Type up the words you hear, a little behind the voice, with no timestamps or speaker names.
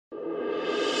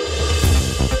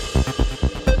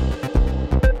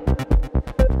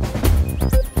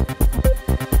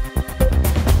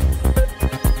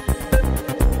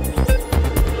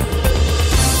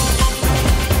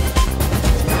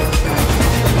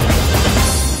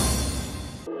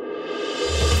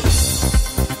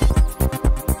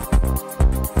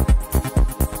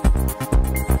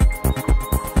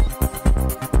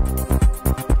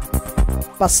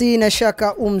Pasi na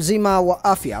shaka umzima wa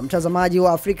afya, mtazamaji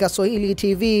wa Afrika Swahili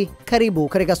TV, karibu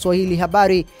katika Swahili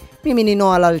Habari. Mimi ni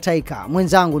dakika,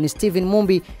 mwenzangu ni Steven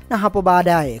Mumbi, na hapo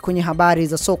baadaye kwenye habari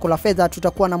za soko la fedha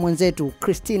tutakuwa na mwenzetu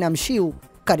Christina Mshiu.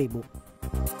 Karibu.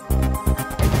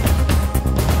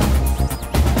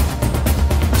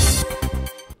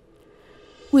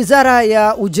 Wizara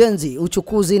ya Ujenzi,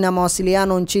 Uchukuzi na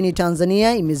Mawasiliano nchini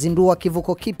Tanzania imezindua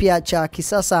kivuko kipya cha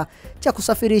kisasa cha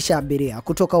kusafirisha abiria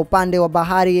kutoka upande wa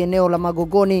bahari eneo la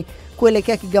Magogoni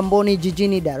kuelekea Kigamboni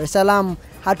jijini Dar es Salaam,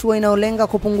 hatua inayolenga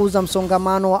kupunguza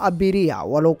msongamano wa abiria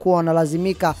waliokuwa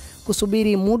wanalazimika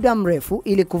kusubiri muda mrefu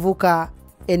ili kuvuka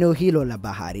eneo hilo la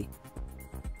bahari.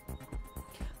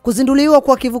 Kuzinduliwa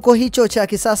kwa kivuko hicho cha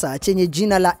kisasa chenye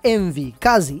jina la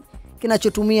WAKAZI,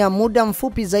 kinachotumia muda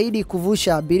mfupi zaidi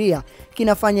kuvusha abiria,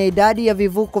 kinafanya idadi ya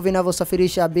vivuko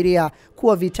vinavyosafirisha abiria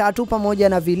kuwa vitatu pamoja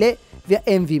na vile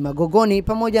vya MV Magogoni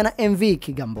pamoja na MV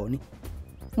Kigamboni.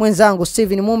 Mwenzangu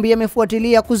Steven Mumbi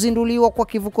amefuatilia kuzinduliwa kwa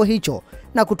kivuko hicho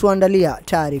na kutuandalia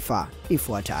taarifa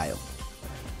ifuatayo.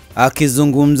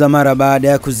 Akizungumza mara baada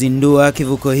ya kuzindua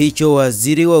kivuko hicho,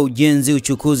 Waziri wa Ujenzi,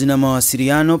 Uchukuzi na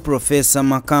Mawasiliano Profesa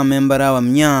Makame Mbarawa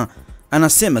Mnyaa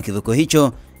anasema kivuko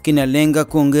hicho kinalenga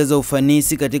kuongeza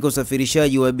ufanisi katika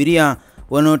usafirishaji wa abiria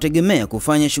wanaotegemea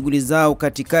kufanya shughuli zao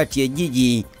katikati ya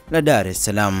jiji la Dar es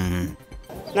Salaam.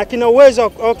 Na kina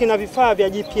uwezo au kina vifaa vya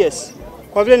GPS.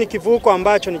 Kwa vile ni kivuko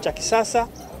ambacho ni cha kisasa,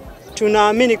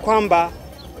 tunaamini kwamba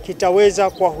kitaweza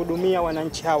kuwahudumia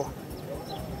wananchi hawa.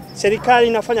 Serikali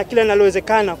inafanya kila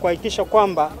linalowezekana kuhakikisha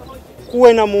kwamba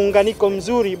kuwe na muunganiko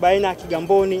mzuri baina ya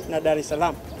Kigamboni na Dar es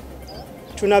Salaam.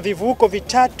 Tuna vivuko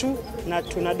vitatu na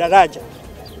tuna daraja.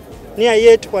 Nia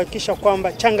yetu kuhakikisha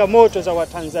kwamba changamoto za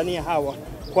Watanzania hawa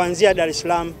kuanzia Dar es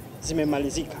Salaam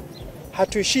zimemalizika.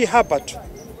 Hatuishii hapa tu.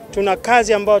 Tuna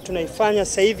kazi ambayo tunaifanya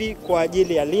sasa hivi kwa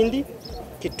ajili ya Lindi,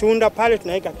 Kitunda pale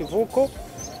tunaweka kivuko.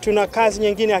 Tuna kazi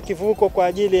nyingine ya kivuko kwa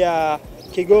ajili ya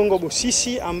Kigongo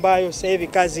Busisi ambayo sasa hivi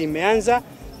kazi imeanza.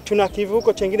 Tuna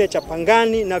kivuko kingine cha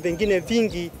Pangani na vingine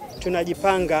vingi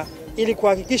tunajipanga ili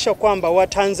kuhakikisha kwamba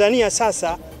Watanzania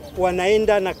sasa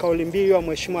wanaenda na kauli mbiu ya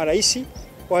Mheshimiwa Rais,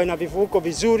 wawe na vivuko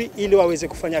vizuri ili waweze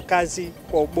kufanya kazi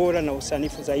kwa ubora na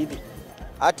usanifu zaidi.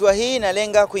 Hatua hii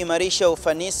inalenga kuimarisha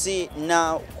ufanisi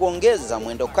na kuongeza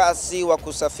mwendo kasi wa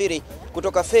kusafiri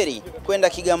kutoka feri kwenda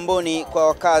Kigamboni kwa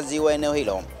wakazi wa eneo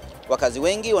hilo. Wakazi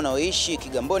wengi wanaoishi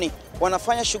Kigamboni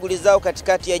wanafanya shughuli zao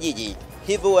katikati ya jiji,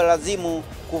 hivyo walazimu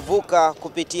kuvuka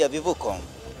kupitia vivuko.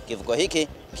 Kivuko hiki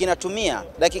kinatumia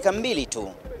dakika 2 tu.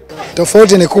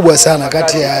 Tofauti ni kubwa sana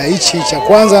kati ya hichi cha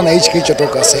kwanza na hichi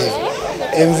kilichotoka sasa hivi.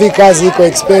 MV Kazi iko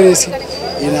experience,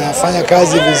 inafanya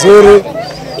kazi vizuri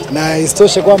na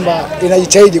isitoshe kwamba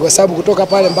inajitahidi kwa sababu kutoka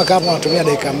pale mpaka hapa wanatumia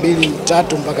dakika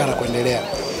 2-3 mpaka na kuendelea.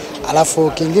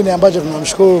 Alafu kingine ambacho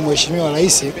tunamshukuru Mheshimiwa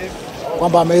Rais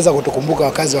kwamba ameweza kutukumbuka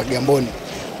wakazi wa Kigamboni.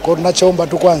 Kwa hiyo tunachoomba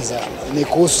tu kwanza ni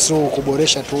kuhusu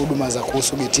kuboresha tu huduma za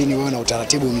kuhusu getini, wao na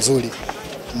utaratibu mzuri.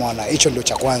 Umeona, hicho ndio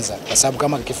cha kwanza kwa sababu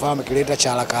kama kifahamu kileta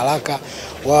cha haraka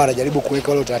wao wanajaribu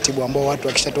kuweka ule utaratibu ambao watu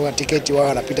wakishatoa tiketi wao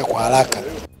wanapita kwa haraka.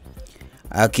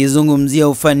 Akizungumzia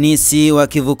ufanisi wa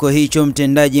kivuko hicho,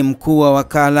 mtendaji mkuu wa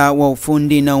wakala wa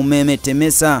ufundi na umeme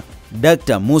TEMESA,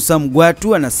 Dr. Musa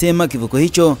Mgwatu, anasema kivuko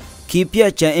hicho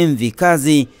kipya cha MV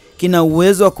Kazi kina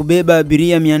uwezo wa kubeba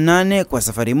abiria 800 kwa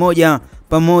safari moja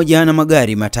pamoja na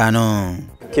magari 5.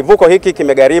 Kivuko hiki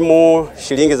kimegharimu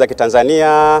shilingi za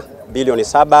Kitanzania bilioni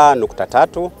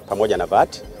 7.3 pamoja na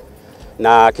VAT,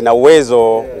 na kina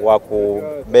uwezo wa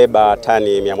kubeba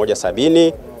tani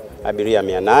 170, abiria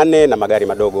 800 na magari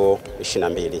madogo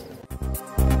 22.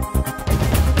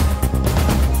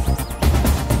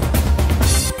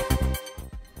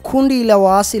 Kundi la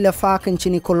waasi la FARC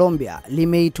nchini Colombia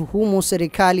limeituhumu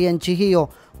serikali ya nchi hiyo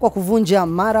kwa kuvunja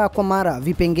mara kwa mara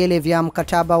vipengele vya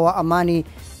mkataba wa amani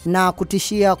na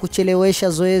kutishia kuchelewesha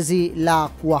zoezi la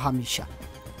kuwahamisha.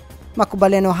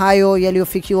 Makubaliano hayo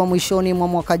yaliyofikiwa mwishoni mwa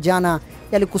mwaka jana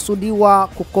yalikusudiwa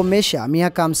kukomesha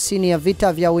miaka 50 ya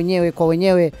vita vya wenyewe kwa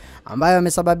wenyewe ambayo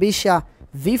yamesababisha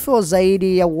vifo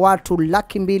zaidi ya watu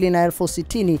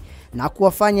 260,000 na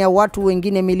kuwafanya watu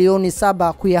wengine milioni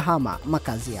 7 kuyahama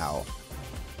makazi yao.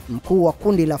 Mkuu wa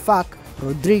kundi la FARC,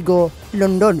 Rodrigo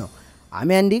Londono,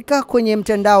 ameandika kwenye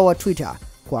mtandao wa Twitter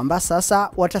kwamba sasa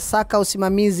watasaka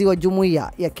usimamizi wa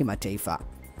jumuiya ya kimataifa.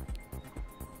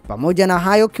 Pamoja na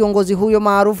hayo, kiongozi huyo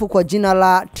maarufu kwa jina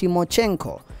la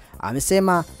Timochenko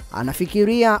amesema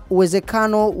anafikiria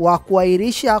uwezekano wa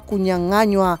kuahirisha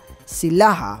kunyang'anywa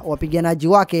silaha wapiganaji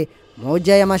wake,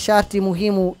 moja ya masharti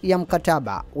muhimu ya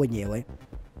mkataba wenyewe.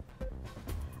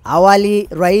 Awali,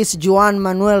 Rais Juan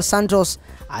Manuel Santos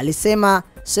alisema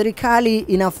serikali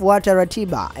inafuata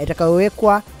ratiba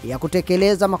itakayowekwa ya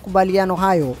kutekeleza makubaliano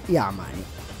hayo ya amani.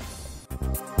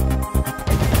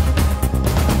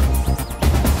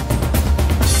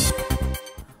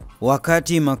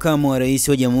 Wakati makamu wa rais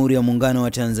wa Jamhuri ya Muungano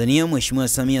wa Tanzania Mheshimiwa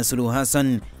Samia Suluhu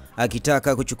Hassan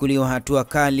akitaka kuchukuliwa hatua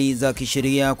kali za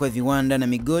kisheria kwa viwanda na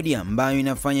migodi ambayo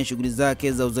inafanya shughuli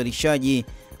zake za uzalishaji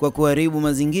kwa kuharibu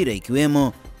mazingira,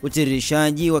 ikiwemo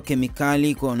utiririshaji wa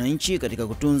kemikali kwa wananchi katika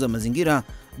kutunza mazingira,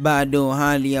 bado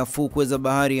hali ya fukwe za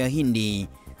bahari ya Hindi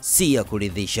si ya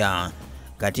kuridhisha.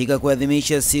 Katika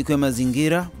kuadhimisha siku ya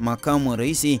mazingira, makamu wa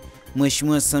rais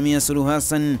Mheshimiwa Samia Suluhu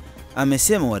Hassan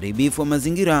amesema uharibifu wa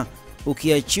mazingira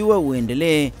ukiachiwa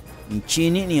uendelee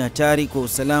nchini ni hatari kwa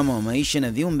usalama wa maisha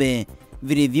na viumbe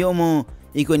vilivyomo,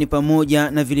 ikiwa ni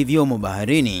pamoja na vilivyomo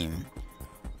baharini.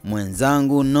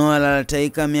 Mwenzangu Noah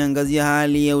Lalataika ameangazia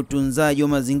hali ya utunzaji wa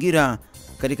mazingira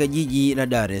katika jiji la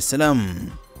Dar es Salaam.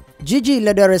 Jiji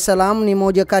la Dar es Salaam ni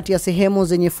moja kati ya sehemu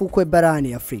zenye fukwe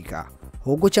barani Afrika,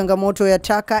 huku changamoto ya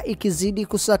taka ikizidi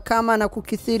kusakama na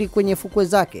kukithiri kwenye fukwe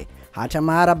zake hata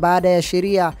mara baada ya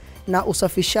sheria na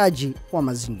usafishaji wa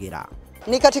mazingira.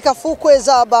 Ni katika fukwe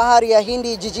za bahari ya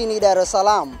Hindi jijini Dar es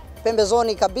Salaam,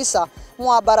 pembezoni kabisa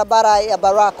mwa barabara ya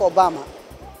Barack Obama.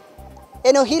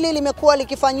 Eneo hili limekuwa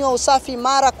likifanywa usafi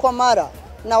mara kwa mara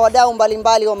na wadau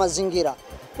mbalimbali wa mazingira,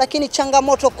 lakini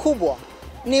changamoto kubwa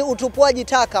ni utupuaji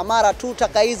taka mara tu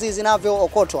taka hizi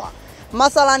zinavyookotwa.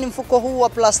 Mathalan, mfuko huu wa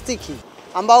plastiki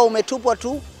ambao umetupwa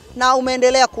tu na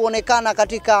umeendelea kuonekana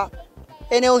katika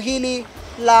eneo hili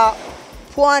la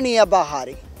pwani ya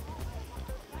bahari.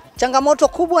 Changamoto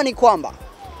kubwa ni kwamba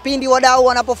pindi wadau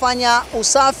wanapofanya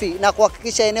usafi na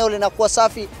kuhakikisha eneo linakuwa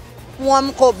safi,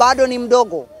 mwamko bado ni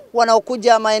mdogo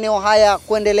wanaokuja maeneo haya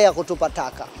kuendelea kutupa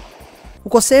taka.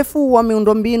 Ukosefu wa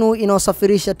miundombinu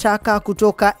inayosafirisha taka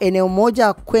kutoka eneo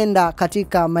moja kwenda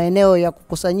katika maeneo ya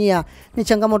kukusanyia ni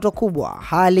changamoto kubwa,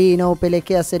 hali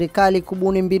inayopelekea serikali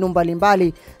kubuni mbinu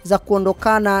mbalimbali za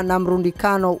kuondokana na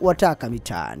mrundikano wa taka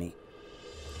mitaani.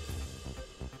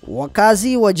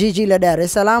 Wakazi wa jiji la Dar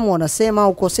es Salaam wanasema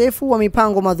ukosefu wa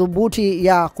mipango madhubuti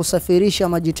ya kusafirisha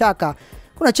maji taka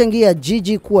kunachangia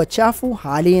jiji kuwa chafu,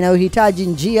 hali inayohitaji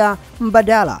njia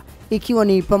mbadala, ikiwa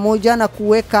ni pamoja na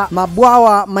kuweka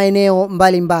mabwawa maeneo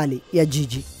mbalimbali ya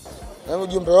jiji.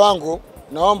 Ujumbe wangu,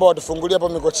 naomba watufungulie hapa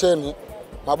Mikocheni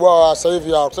mabwawa sasa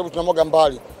hivi, kwa sababu tunamwaga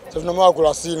mbali. Sasa tunamwaga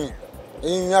Kurasini.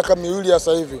 Hii miaka miwili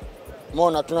sasa hivi.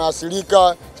 Umeona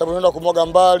tunaasilika sababu tunaenda kumwaga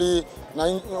mbali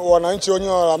na wananchi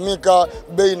wenyewe walalamika,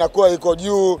 bei inakuwa iko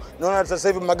juu. Naona sasa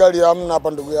hivi magari hamna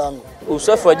hapa ndugu yangu.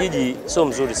 Usafi wa jiji sio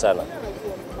mzuri sana,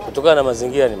 kutokana na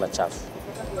mazingira ni machafu.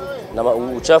 Na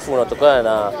uchafu unatokana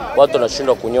na watu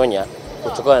wanashindwa kunyonya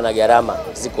kutokana na gharama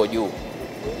ziko juu.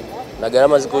 Na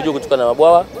gharama ziko juu kutokana na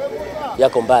mabwawa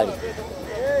yako mbali.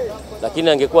 Lakini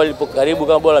angekuwa lipo karibu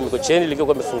kama bwawa la Mikocheni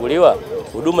lingekuwa limefunguliwa,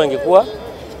 huduma ingekuwa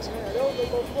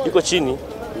iko chini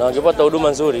na wangepata huduma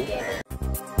nzuri.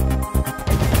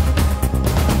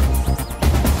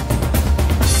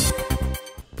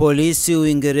 Polisi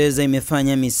Uingereza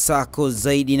imefanya misako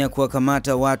zaidi na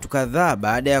kuwakamata watu kadhaa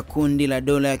baada ya kundi la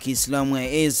dola ya Kiislamu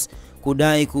ya IS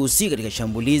kudai kuhusika katika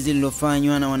shambulizi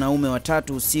lililofanywa na wanaume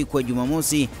watatu usiku wa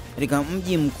Jumamosi katika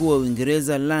mji mkuu wa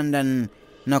Uingereza, London,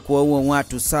 na kuwaua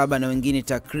watu 7 na wengine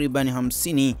takriban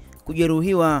 50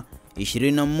 kujeruhiwa,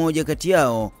 21 kati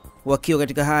yao wakiwa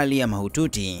katika hali ya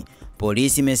mahututi.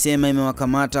 Polisi imesema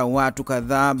imewakamata watu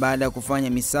kadhaa baada ya kufanya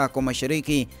misako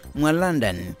mashariki mwa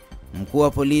London. Mkuu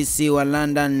wa polisi wa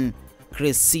London,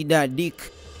 Cressida Dick,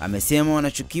 amesema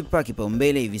wanachokipa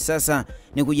kipaumbele hivi sasa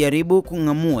ni kujaribu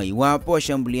kung'amua iwapo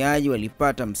washambuliaji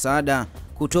walipata msaada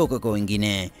kutoka kwa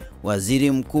wengine.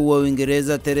 Waziri Mkuu wa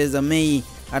Uingereza Theresa May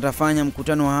atafanya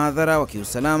mkutano wa hadhara wa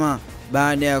kiusalama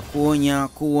baada ya kuonya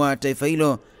kuwa taifa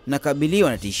hilo linakabiliwa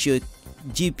na tishio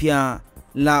jipya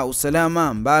la usalama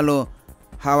ambalo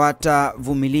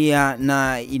hawatavumilia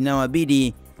na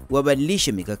inawabidi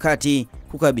wabadilishe mikakati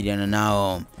kukabiliana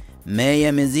nao. May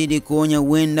amezidi kuonya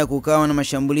huenda kukawa na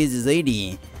mashambulizi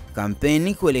zaidi.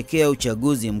 Kampeni kuelekea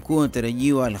uchaguzi mkuu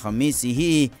unatarajiwa Alhamisi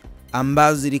hii,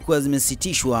 ambazo zilikuwa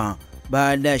zimesitishwa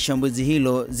baada ya shambulizi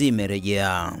hilo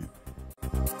zimerejea.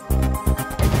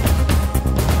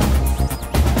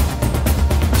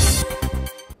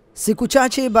 Siku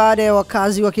chache baada ya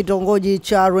wakazi wa kitongoji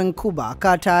cha Renkuba,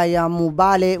 kata ya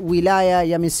Mubale, wilaya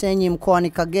ya Misenyi, mkoani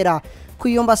Kagera,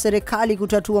 kuiomba serikali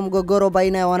kutatua mgogoro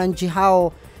baina ya wananchi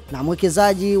hao na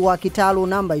mwekezaji wa kitalu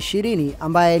namba 20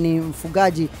 ambaye ni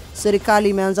mfugaji, serikali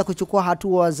imeanza kuchukua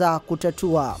hatua za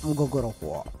kutatua mgogoro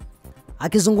huo.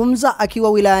 Akizungumza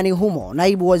akiwa wilayani humo,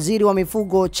 naibu waziri wa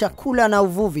mifugo, chakula na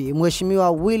uvuvi,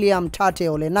 Mheshimiwa William Tate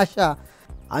Olenasha,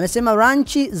 Amesema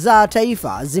ranchi za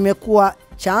taifa zimekuwa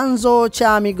chanzo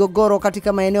cha migogoro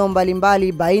katika maeneo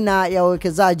mbalimbali baina ya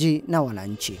wawekezaji na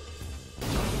wananchi.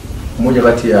 Moja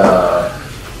kati ya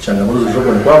changamoto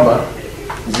zilizopo ni kwamba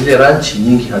zile ranchi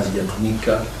nyingi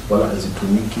hazijatumika wala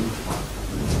hazitumiki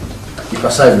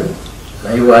ipasavyo,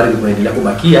 na hivyo ardhi inaendelea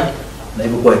kubakia na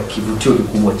hivyo kwa kivutio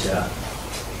kikubwa cha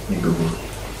migogoro.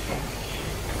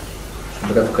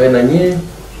 Tunataka tukae na nyie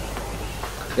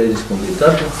katika hizo siku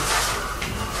 3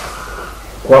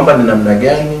 kwamba ni namna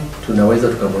gani tunaweza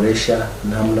tukaboresha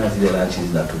namna zile ranchi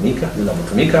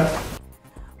zinatumika.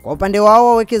 Kwa upande wao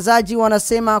wawekezaji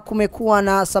wanasema kumekuwa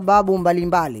na sababu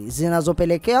mbalimbali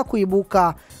zinazopelekea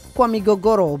kuibuka kwa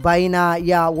migogoro baina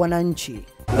ya wananchi.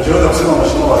 Nachoweza kusema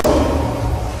mheshimiwa waziri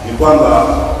ni kwamba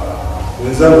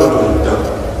wenzangu wote wanataka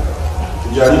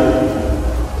tujaribu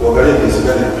kuangalia jinsi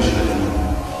gani ya kuishi na jamii.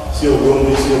 Sio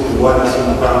ugomvi, sio kuuana, sio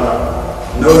mpanga.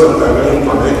 Unaweza kuangalia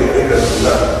mtu anaweka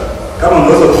zingine. Kama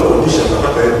unaweza kukodisha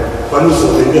utapata hela. Kwa nini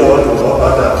usipendea watu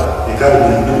wanaopata ekari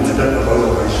 200 ambao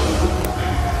wanaishi?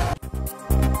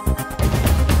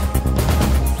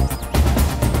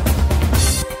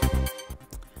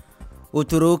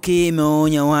 Uturuki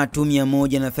imeonya watu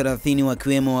 130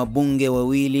 wakiwemo wabunge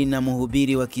wawili na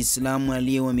mhubiri wa Kiislamu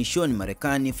aliyehamishoni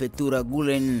Marekani Fethullah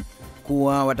Gulen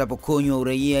kuwa watapokonywa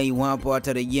uraia iwapo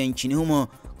watarejea nchini humo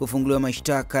kufunguliwa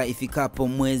mashtaka ifikapo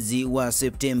mwezi wa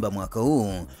Septemba mwaka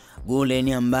huu.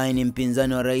 Gulen ambaye ni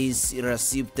mpinzani wa Rais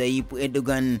Recep Tayyip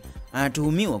Erdogan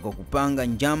anatuhumiwa kwa kupanga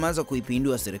njama za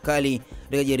kuipindua serikali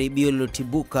katika jaribio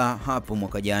lilotibuka hapo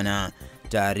mwaka jana.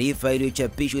 Taarifa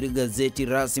iliyochapishwa katika gazeti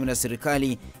rasmi la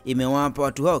serikali imewapa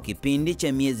watu hao kipindi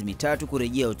cha miezi 3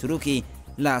 kurejea Uturuki,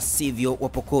 la sivyo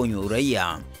wapokonywa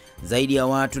uraia. Zaidi ya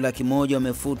watu 100,000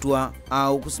 wamefutwa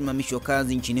au kusimamishwa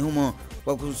kazi nchini humo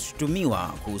kwa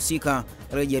kushutumiwa kuhusika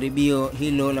katika jaribio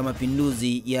hilo la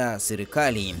mapinduzi ya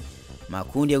serikali.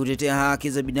 Makundi ya kutetea haki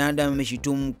za binadamu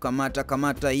yameshitumu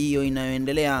kamata hiyo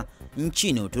inayoendelea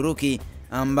nchini Uturuki,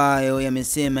 ambayo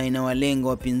yamesema inawalenga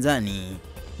wapinzani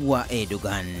wa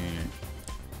Erdogan.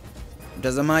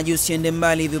 Mtazamaji, usiende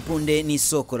mbali, hivi punde ni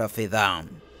soko la fedha.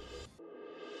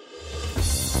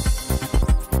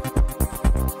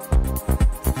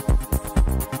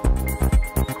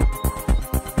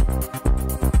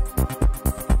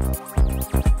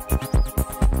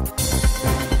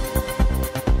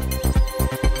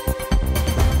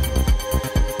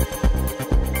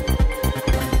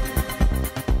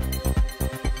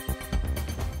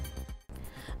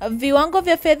 Viwango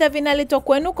vya fedha vinaletwa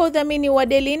kwenu kwa udhamini wa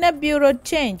Delina Bureau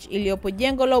Change iliyopo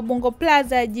jengo la Ubungo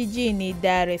Plaza jijini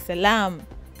Dar es Salaam.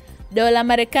 Dola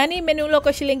Marekani imenunuliwa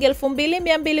kwa shilingi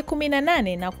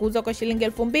 2218 na kuuzwa kwa shilingi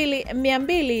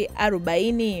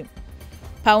 2240.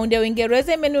 Paundi ya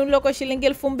Uingereza imenunuliwa kwa shilingi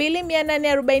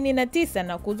 2849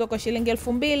 na kuuzwa kwa shilingi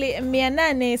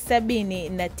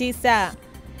 2879.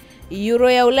 Euro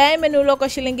ya Ulaya imenunuliwa kwa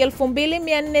shilingi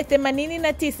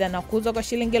 2489 na kuuzwa kwa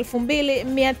shilingi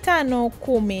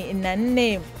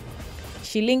 2514.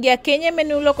 Shilingi ya Kenya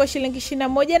imenunuliwa kwa shilingi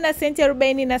 21 na senti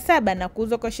 47 na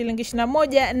kuuzwa kwa shilingi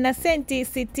 21 na senti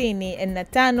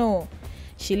 65.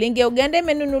 Shilingi ya Uganda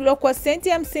imenunuliwa kwa senti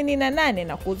 58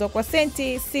 na kuuzwa kwa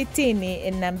senti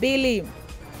 62.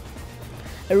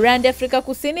 Rand Afrika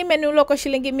Kusini imenunuliwa kwa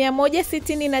shilingi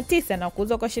 169 na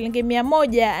kuuzwa kwa shilingi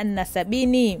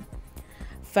 170.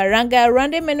 Faranga ya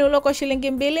Rwanda imenunuliwa kwa shilingi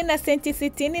 2 na senti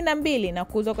 62 na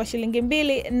kuuzwa kwa shilingi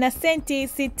 2 na senti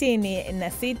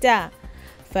 66.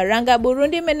 Faranga ya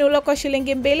Burundi imenunuliwa kwa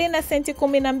shilingi 2 na senti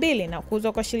 12 na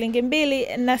kuuzwa kwa shilingi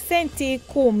 2 na senti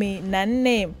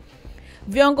 14.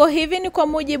 Viwango hivi ni kwa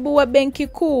mujibu wa Benki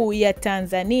Kuu ya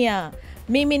Tanzania.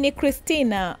 Mimi ni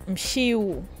Christina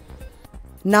Mshiu.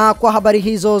 Na kwa habari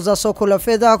hizo za soko la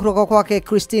fedha kutoka kwake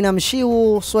Christina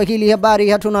Mshiu, Swahili Habari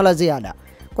hatuna la ziada.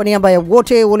 Kwa niaba ya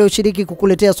wote walioshiriki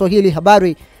kukuletea Swahili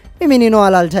Habari, mimi ni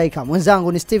Noah Altaika,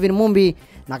 mwenzangu ni Steven Mumbi,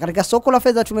 na katika soko la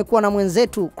fedha tumekuwa na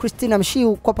mwenzetu Christina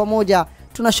Mshiu. Kwa pamoja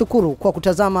tunashukuru kwa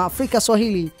kutazama Afrika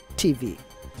Swahili TV.